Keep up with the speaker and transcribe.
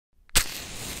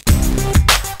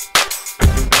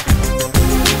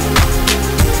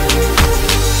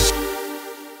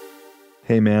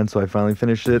Hey man, so I finally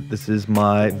finished it. This is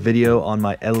my video on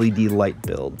my LED light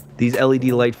build. These LED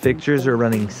light fixtures are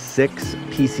running 6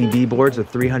 PCB boards with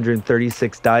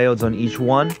 336 diodes on each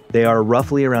one. They are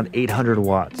roughly around 800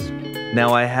 watts.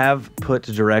 Now I have put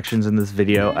directions in this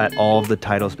video at all of the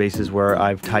title spaces where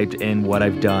I've typed in what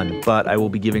I've done, but I will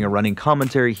be giving a running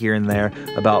commentary here and there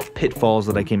about pitfalls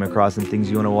that I came across and things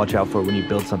you want to watch out for when you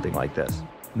build something like this.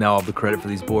 Now all the credit for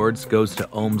these boards goes to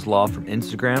Ohms Law from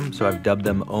Instagram, so I've dubbed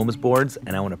them Ohms boards,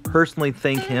 and I want to personally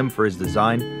thank him for his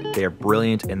design. They are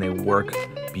brilliant and they work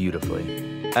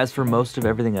beautifully. As for most of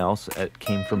everything else, it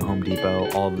came from Home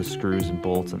Depot, all of the screws and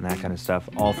bolts and that kind of stuff,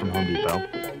 all from Home Depot.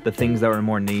 The things that were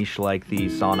more niche, like the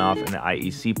sawn-off and the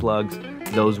IEC plugs,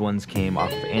 those ones came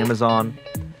off of Amazon.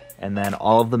 And then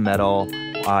all of the metal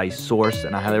I sourced,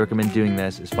 and I highly recommend doing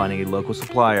this, is finding a local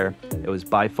supplier. It was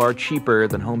by far cheaper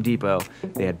than Home Depot.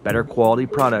 They had better quality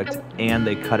product and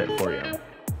they cut it for you.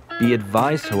 Be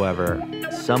advised, however,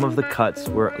 some of the cuts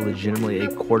were legitimately a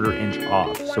 1/4 inch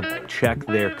off, so check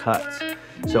their cuts.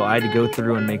 So I had to go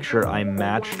through and make sure I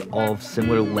matched all of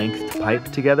similar length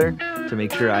pipe together to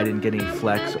make sure I didn't get any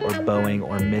flex or bowing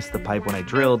or miss the pipe when I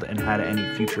drilled and had any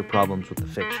future problems with the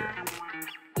fixture.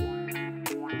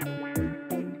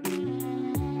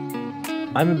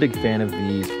 I'm a big fan of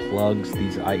these plugs,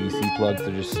 these IEC plugs.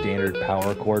 They're just standard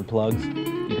power cord plugs.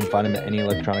 You can find them at any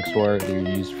electronic store. They're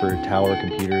used for tower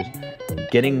computers.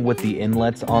 Getting with the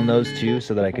inlets on those too,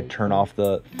 so that I could turn off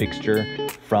the fixture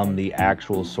from the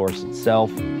actual source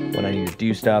itself when I need to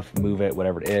do stuff, move it,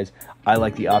 whatever it is. I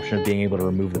like the option of being able to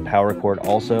remove the power cord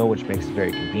also, which makes it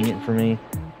very convenient for me.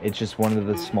 It's just one of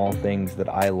the small things that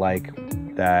I like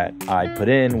that I put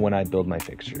in when I build my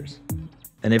fixtures.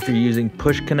 And if you're using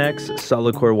push connects,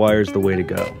 solid core wire is the way to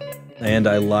go. And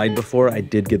I lied before, I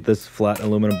did get this flat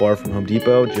aluminum bar from Home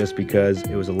Depot just because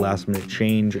it was a last minute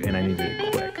change and I needed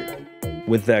it quick.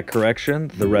 With that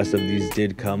correction, the rest of these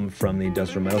did come from the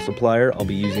industrial metal supplier. I'll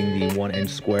be using the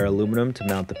 1-inch square aluminum to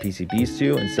mount the PCBs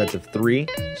to in sets of 3.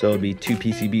 So it'll be 2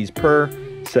 PCBs per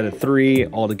set of 3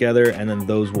 all together, and then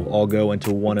those will all go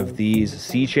into one of these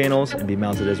C channels and be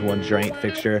mounted as one giant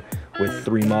fixture with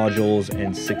 3 modules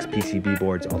and 6 PCB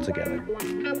boards all together.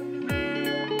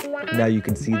 Now you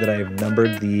can see that I have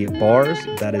numbered the bars.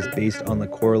 That is based on the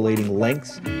correlating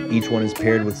lengths. Each one is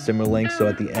paired with similar lengths, so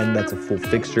at the end that's a full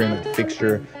fixture, and that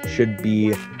fixture should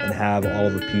be and have all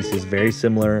of the pieces very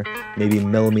similar, maybe a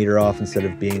millimeter off instead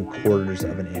of being 1/4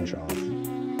 of an inch off.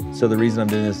 So the reason I'm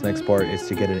doing this next part is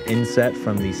to get an inset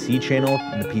from the C channel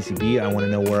and the PCB. I want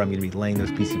to know where I'm going to be laying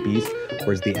those PCBs,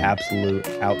 where's the absolute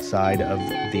outside of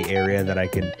the area that I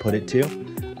can put it to.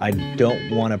 I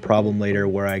don't want a problem later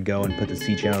where I go and put the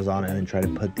C channels on and then try to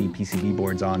put the PCB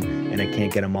boards on and I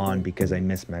can't get them on because I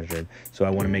mismeasured. So I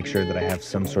want to make sure that I have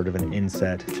some sort of an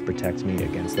inset to protect me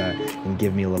against that and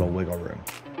give me a little wiggle room.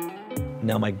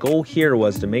 Now my goal here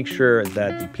was to make sure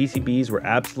that the PCBs were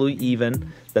absolutely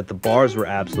even, that the bars were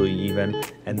absolutely even,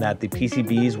 and that the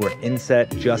PCBs were inset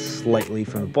just slightly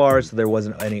from the bars so there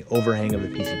wasn't any overhang of the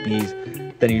PCBs.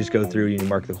 Then you just go through and you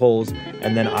mark the holes,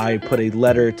 and then I put a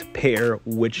letter to pair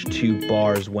which 2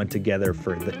 bars went together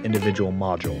for the individual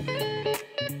module.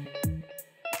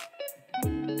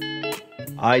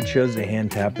 I chose to hand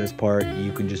tap this part.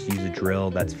 You can just use a drill,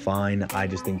 that's fine. I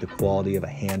just think the quality of a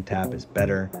hand tap is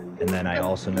better. And then I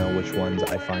also know which ones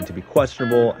I find to be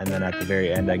questionable. And then at the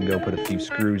very end, I can go put a few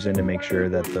screws in to make sure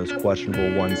that those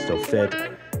questionable ones still fit.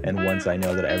 And once I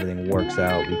know that everything works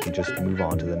out, we can just move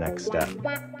on to the next step.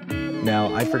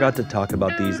 Now, I forgot to talk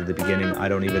about these at the beginning. I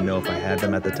don't even know if I had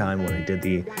them at the time when I did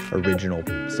the original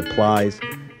supplies.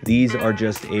 These are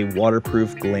just a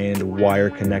waterproof gland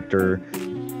wire connector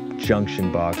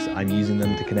junction box. I'm using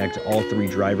them to connect all 3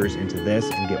 drivers into this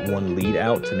and get one lead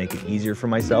out to make it easier for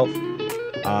myself.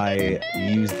 I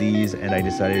used these and I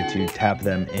decided to tap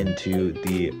them into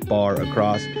the bar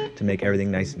across to make everything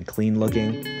nice and clean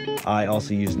looking. I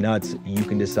also use nuts. You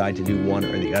can decide to do one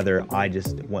or the other. I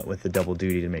just went with the double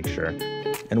duty to make sure.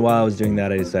 And while I was doing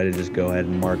that, I decided to just go ahead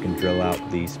and mark and drill out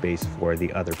the space for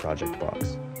the other project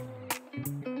box.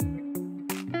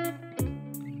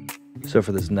 So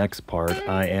for this next part,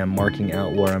 I am marking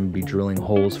out where I'm going to be drilling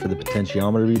holes for the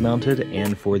potentiometer to be mounted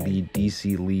and for the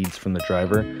DC leads from the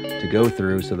driver to go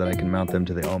through so that I can mount them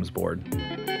to the ohms board.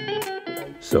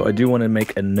 So I do want to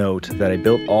make a note that I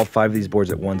built all 5 of these boards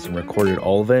at once and recorded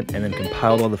all of it and then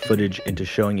compiled all the footage into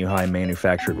showing you how I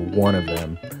manufactured one of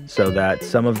them, so that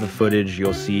some of the footage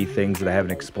you'll see things that I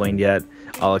haven't explained yet.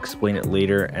 I'll explain it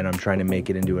later, and I'm trying to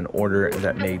make it into an order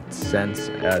that made sense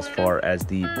as far as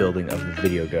the building of the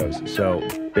video goes, so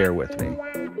bear with me.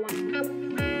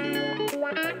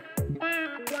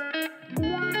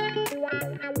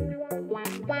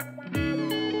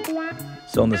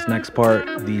 So on this next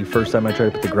part, the first time I tried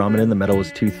to put the grommet in, the metal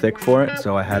was too thick for it,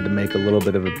 so I had to make a little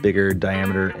bit of a bigger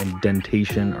diameter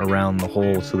indentation around the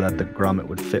hole so that the grommet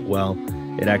would fit well.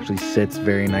 It actually sits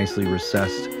very nicely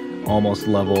recessed, almost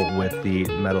level with the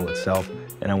metal itself,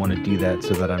 and I want to do that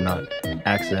so that I'm not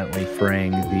accidentally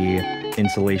fraying the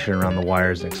insulation around the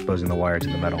wires and exposing the wire to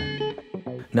the metal.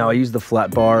 Now I use the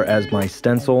flat bar as my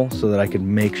stencil so that I could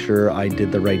make sure I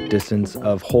did the right distance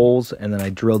of holes, and then I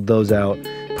drilled those out,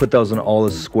 put those on all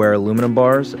the square aluminum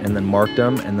bars, and then marked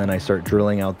them, and then I start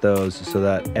drilling out those so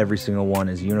that every single one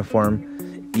is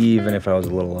uniform, even if I was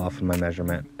a little off in my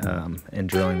measurement, and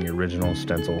drilling the original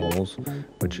stencil holes,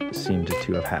 which seemed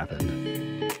to have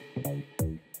happened.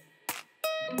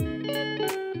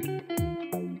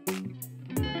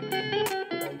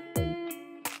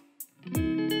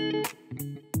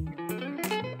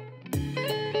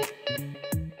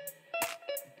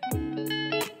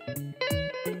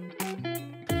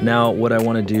 Now what I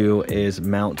want to do is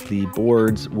mount the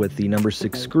boards with the number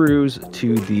 6 screws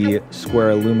to the square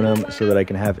aluminum so that I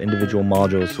can have individual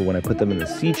modules, so when I put them in the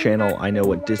C channel I know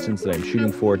what distance that I'm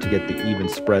shooting for to get the even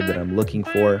spread that I'm looking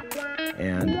for.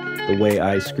 And the way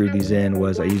I screwed these in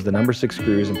was I used the number 6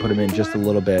 screws and put them in just a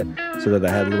little bit so that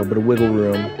I had a little bit of wiggle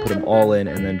room, put them all in,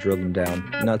 and then drilled them down.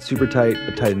 Not super tight,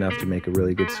 but tight enough to make a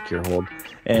really good secure hold.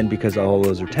 And because all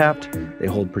those are tapped, they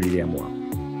hold pretty damn well.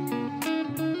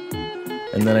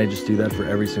 And then I just do that for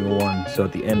every single one. So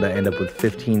at the end I end up with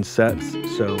 15 sets,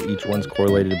 so each one's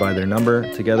correlated by their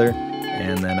number together,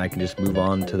 and then I can just move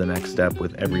on to the next step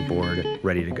with every board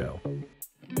ready to go.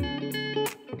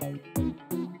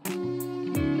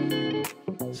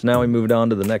 So now we moved on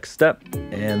to the next step,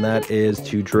 and that is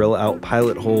to drill out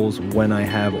pilot holes when I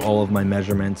have all of my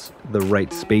measurements the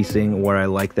right spacing where I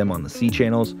like them on the C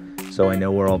channels, so I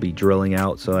know where I'll be drilling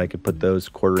out so I could put those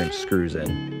 1/4-inch screws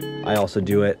in. I also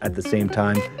do it at the same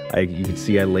time. You can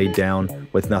see I laid down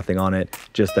with nothing on it,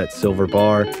 just that silver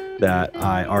bar that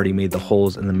I already made the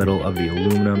holes in the middle of the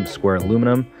aluminum, square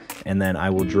aluminum, and then I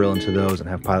will drill into those and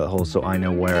have pilot holes so I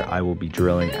know where I will be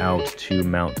drilling out to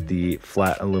mount the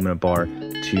flat aluminum bar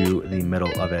to the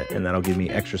middle of it, and that'll give me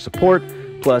extra support,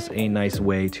 plus a nice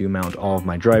way to mount all of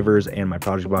my drivers and my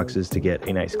project boxes to get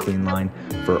a nice clean line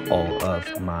for all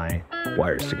of my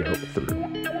wires to go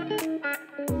through.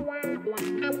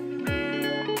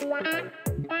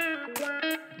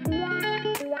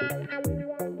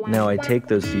 Now I take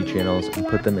those C channels and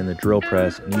put them in the drill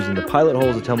press, and using the pilot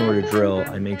holes to tell me where to drill,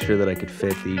 I make sure that I could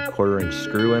fit the 1/4-inch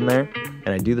screw in there.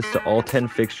 And I do this to all 10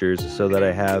 fixtures so that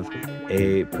I have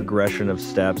a progression of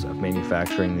steps of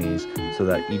manufacturing these so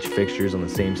that each fixture is on the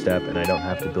same step and I don't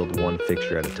have to build one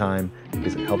fixture at a time,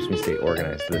 because it helps me stay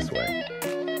organized this way.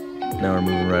 Now we're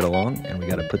moving right along, and we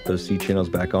got to put those C channels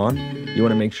back on. You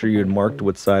want to make sure you had marked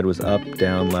what side was up,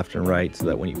 down, left, and right so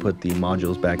that when you put the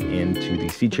modules back into the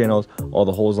C channels, all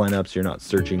the holes line up so you're not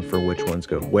searching for which ones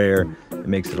go where. It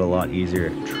makes it a lot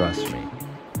easier, trust me.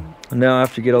 Now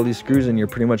after you get all these screws in, you're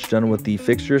pretty much done with the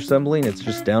fixture assembly, and it's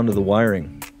just down to the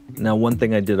wiring. Now one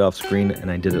thing I did off screen,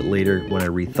 and I did it later when I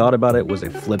rethought about it, was I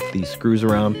flipped these screws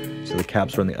around so the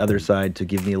caps were on the other side to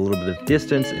give me a little bit of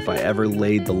distance. If I ever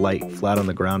laid the light flat on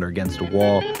the ground or against a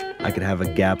wall, I could have a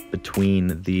gap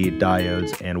between the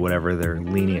diodes and whatever they're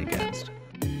leaning against.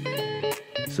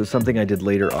 So something I did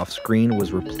later off screen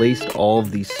was replaced all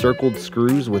of these circled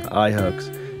screws with eye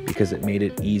hooks, because it made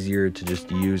it easier to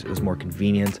just use. It was more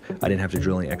convenient. I didn't have to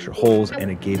drill any extra holes, and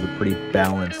it gave a pretty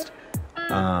balanced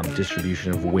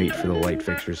distribution of weight for the light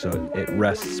fixture, so it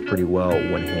rests pretty well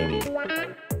when hanging.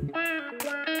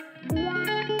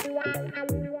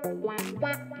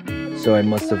 So I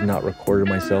must have not recorded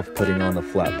myself putting on the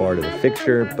flat bar to the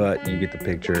fixture, but you get the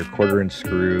picture. 1/4-inch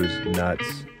screws,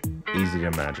 nuts, easy to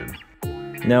imagine.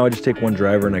 Now I just take one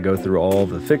driver and I go through all of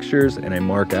the fixtures, and I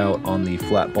mark out on the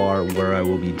flat bar where I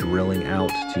will be drilling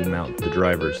out to mount the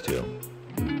drivers to.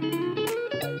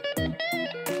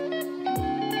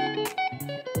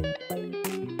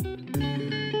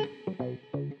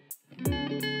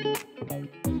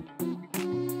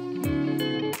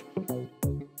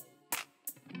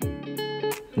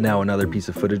 Now another piece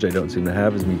of footage I don't seem to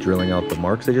have is me drilling out the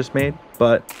marks I just made,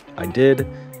 but I did,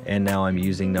 and now I'm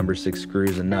using number 6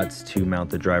 screws and nuts to mount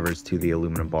the drivers to the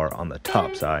aluminum bar on the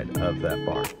top side of that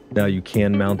bar. Now you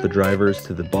can mount the drivers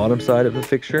to the bottom side of the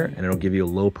fixture, and it'll give you a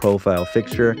low profile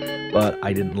fixture, but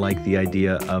I didn't like the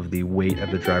idea of the weight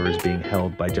of the drivers being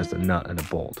held by just a nut and a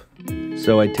bolt.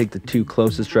 So I take the 2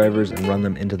 closest drivers and run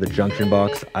them into the junction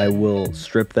box. I will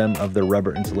strip them of the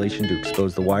rubber insulation to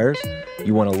expose the wires.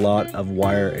 You want a lot of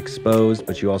wire exposed,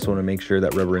 but you also want to make sure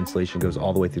that rubber insulation goes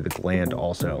all the way through the gland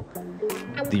also.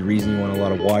 The reason you want a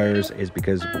lot of wires is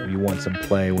because you want some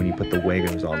play when you put the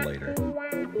Wagos on later.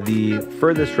 The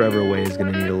furthest driver away is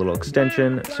going to need a little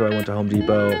extension, so I went to Home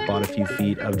Depot, bought a few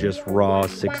feet of just raw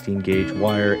 16 gauge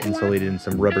wire insulated in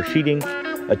some rubber sheeting,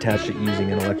 attached it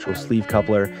using an electrical sleeve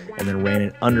coupler, and then ran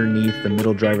it underneath the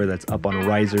middle driver that's up on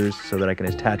risers so that I can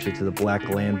attach it to the black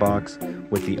gland box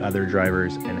with the other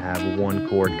drivers and have one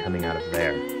cord coming out of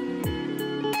there.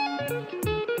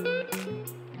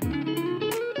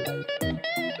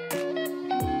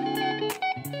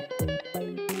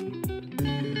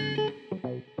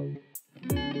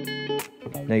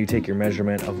 Now you take your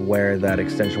measurement of where that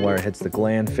extension wire hits the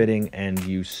gland fitting and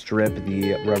you strip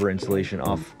the rubber insulation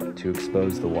off to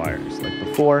expose the wires like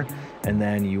before, and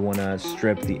then you want to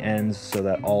strip the ends so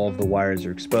that all of the wires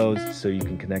are exposed so you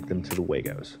can connect them to the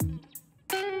Wagos.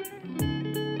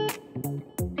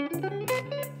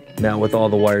 Now with all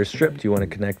the wires stripped, you want to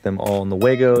connect them all in the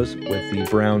Wagos with the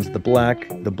browns to the black,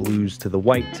 the blues to the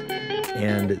white,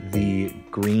 and the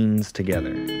greens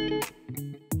together.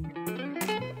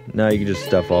 Now you can just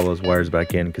stuff all those wires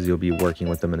back in because you'll be working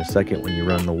with them in a second when you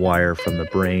run the wire from the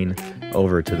brain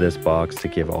over to this box to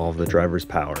give all of the drivers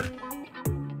power.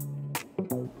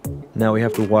 Now we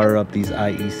have to wire up these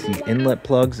IEC inlet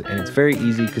plugs, and it's very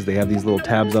easy because they have these little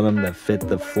tabs on them that fit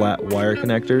the flat wire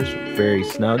connectors very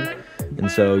snug. And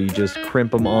so you just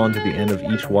crimp them on to the end of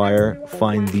each wire,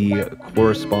 find the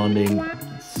corresponding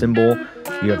symbol.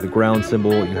 You have the ground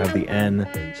symbol, you have the N,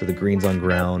 so the green's on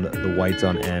ground, the white's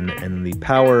on N, and the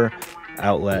power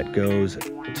outlet goes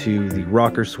to the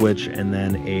rocker switch, and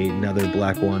then another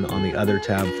black one on the other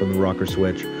tab from the rocker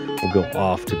switch will go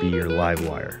off to be your live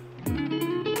wire.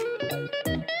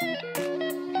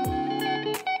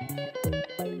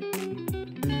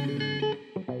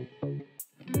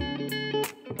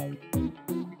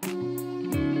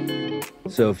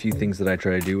 So a few things that I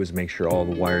try to do is make sure all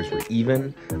the wires were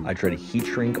even. I try to heat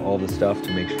shrink all the stuff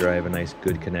to make sure I have a nice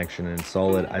good connection and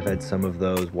solid. I've had some of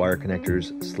those wire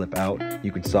connectors slip out.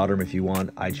 You can solder them if you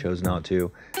want. I chose not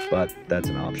to, but that's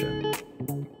an option.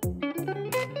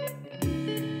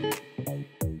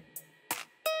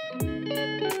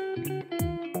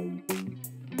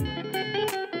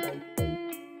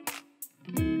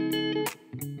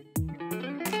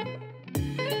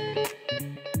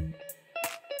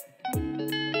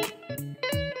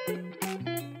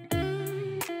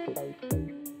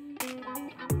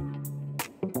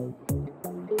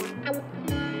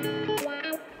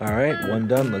 Alright, one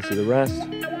done, let's do the rest.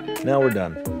 Now we're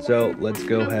done. So let's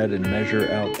go ahead and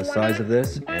measure out the size of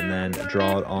this and then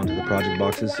draw it onto the project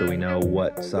boxes so we know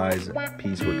what size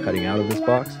piece we're cutting out of this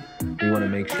box. We want to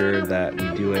make sure that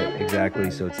we do it exactly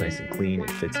so it's nice and clean,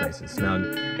 it fits nice and snug.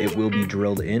 It will be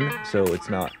drilled in, so it's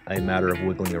not a matter of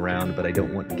wiggling around, but I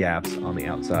don't want gaps on the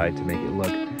outside to make it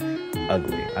look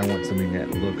ugly. I want something that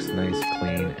looks nice,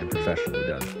 clean, and professionally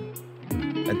done.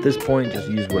 At this point, just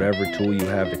use whatever tool you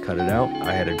have to cut it out.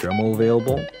 I had a Dremel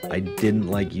available. I didn't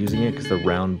like using it because the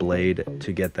round blade,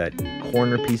 to get that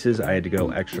corner pieces, I had to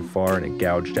go extra far and it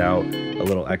gouged out a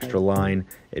little extra line.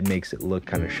 It makes it look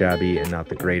kind of shabby and not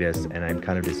the greatest, and I'm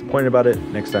kind of disappointed about it.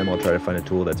 Next time I'll try to find a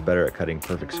tool that's better at cutting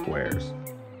perfect squares.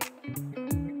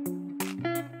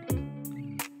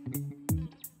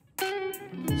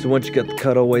 So once you get the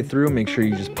cut all the way through, make sure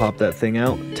you just pop that thing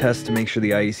out, test to make sure the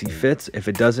IEC fits. If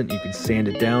it doesn't, you can sand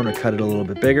it down or cut it a little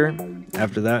bit bigger.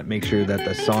 After that, make sure that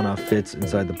the sawn-off fits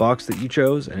inside the box that you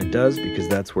chose, and it does because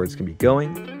that's where it's going to be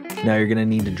going. Now you're going to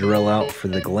need to drill out for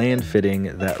the gland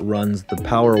fitting that runs the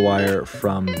power wire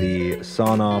from the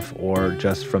sawn-off or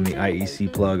just from the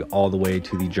IEC plug all the way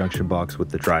to the junction box with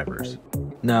the drivers.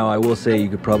 Now, I will say you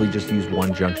could probably just use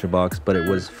one junction box, but it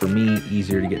was, for me,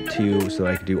 easier to get two so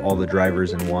I could do all the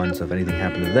drivers in one, so if anything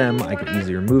happened to them, I could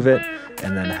easily remove it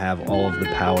and then have all of the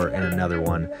power in another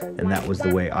one, and that was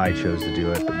the way I chose to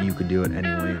do it, but you could do it any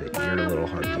way that your little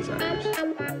heart desires.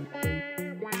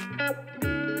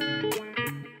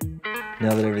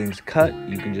 Now that everything's cut,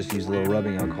 you can just use a little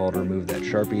rubbing alcohol to remove that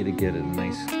Sharpie to get a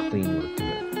nice clean look to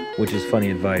it. Which is funny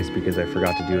advice because I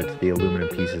forgot to do it to the aluminum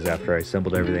pieces after I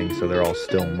assembled everything, so they're all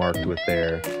still marked with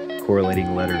their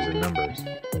correlating letters and numbers.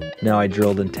 Now I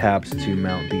drilled in taps to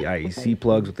mount the IEC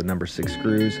plugs with the number 6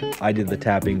 screws. I did the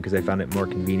tapping because I found it more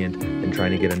convenient than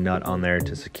trying to get a nut on there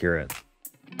to secure it.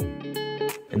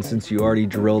 And since you already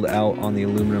drilled out on the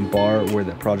aluminum bar where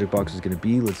the project box is going to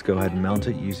be, let's go ahead and mount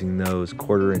it using those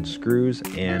 1/4" screws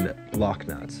and lock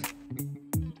nuts.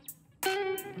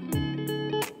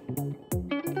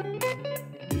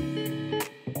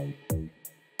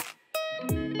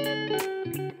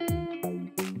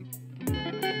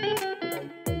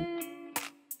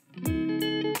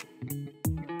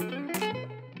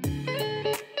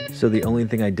 So the only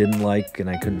thing I didn't like, and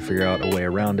I couldn't figure out a way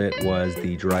around it, was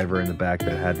the driver in the back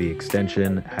that had the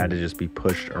extension had to just be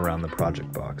pushed around the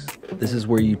project box. This is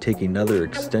where you take another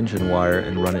extension wire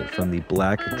and run it from the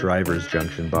black driver's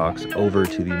junction box over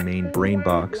to the main brain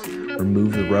box,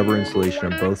 remove the rubber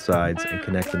insulation on both sides, and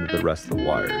connect them to the rest of the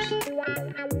wires.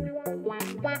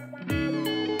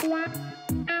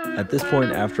 At this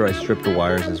point, after I stripped the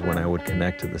wires, is when I would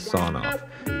connect to the sawn-off.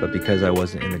 But because I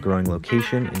wasn't in the growing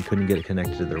location and couldn't get it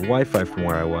connected to their Wi-Fi from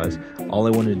where I was, all I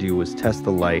wanted to do was test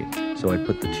the light, so I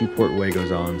put the 2-port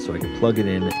Wagos on so I could plug it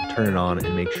in, turn it on,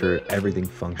 and make sure everything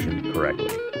functioned correctly.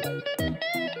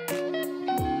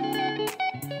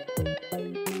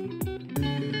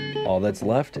 All that's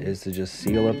left is to just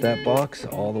seal up that box.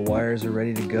 All the wires are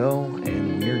ready to go,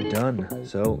 and we're done.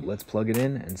 So let's plug it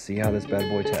in and see how this bad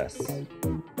boy tests.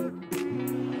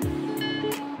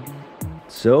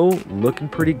 So, looking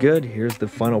pretty good. Here's the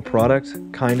final product,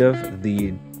 kind of.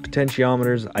 The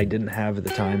potentiometers I didn't have at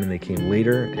the time and they came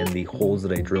later, and the holes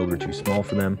that I drilled were too small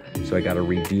for them, so I got to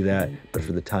redo that. But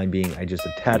for the time being, I just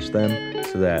attached them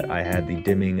so that I had the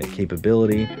dimming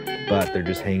capability, but they're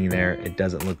just hanging there. It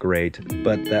doesn't look great,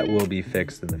 but that will be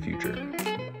fixed in the future.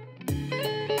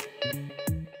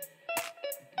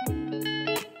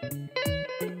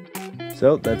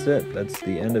 So that's it. That's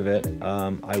the end of it.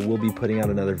 I will be putting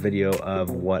out another video of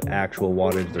what actual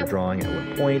wattage they're drawing at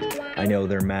what point. I know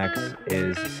their max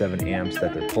is 7 amps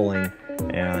that they're pulling,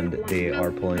 and they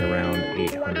are pulling around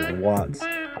 800 watts.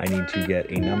 I need to get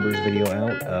a numbers video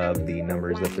out of the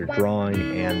numbers that they're drawing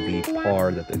and the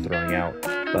par that they're throwing out.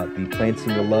 But the plants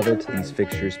seem to love it. These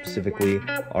fixtures specifically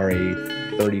are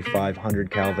a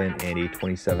 3500 Kelvin and a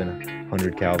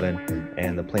 2700 Kelvin,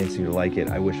 and the plants seem to like it.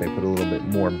 I wish I put a little bit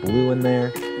more blue in there.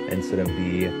 Instead of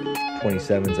the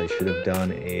 27s, I should have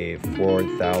done a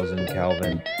 4000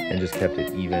 Kelvin and just kept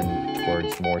it even more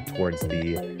towards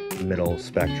the middle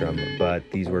spectrum. But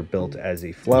these were built as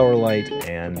a flower light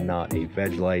and not a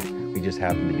veg light. We just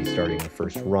happen to be starting the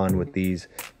first run with these.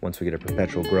 Once we get a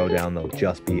perpetual grow down, they'll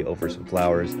just be over some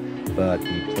flowers. But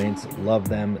the plants love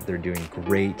them. They're doing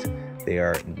great. They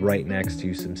are right next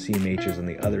to some CMHs on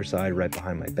the other side, right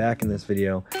behind my back in this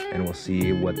video, and we'll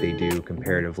see what they do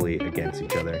comparatively against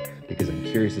each other, because I'm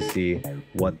curious to see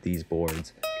what these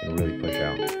boards can really push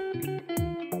out.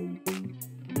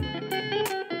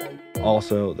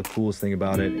 Also, the coolest thing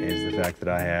about it is the fact that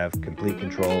I have complete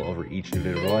control over each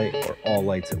individual light, or all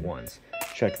lights at once.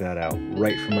 Check that out,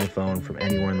 right from my phone, from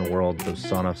anywhere in the world. Those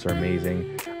sawn-offs are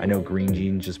amazing. I know Green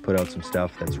Jeans just put out some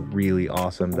stuff that's really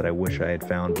awesome that I wish I had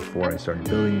found before I started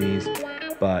building these,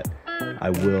 but I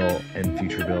will, in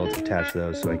future builds, attach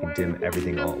those so I can dim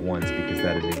everything all at once, because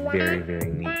that is a very,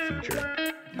 very neat feature.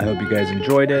 I hope you guys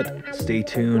enjoyed it. Stay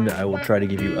tuned. I will try to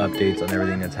give you updates on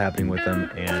everything that's happening with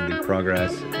them and the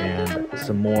progress, and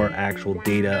some more actual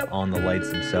data on the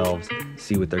lights themselves.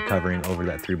 See what they're covering over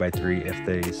that 3x3, if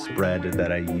the spread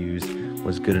that I used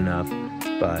was good enough.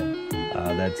 But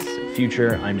that's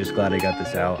future. I'm just glad I got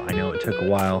this out. I know it took a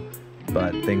while,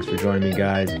 but thanks for joining me,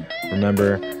 guys.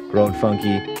 Remember, grow it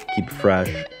funky, keep it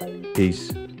fresh.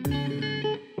 Peace.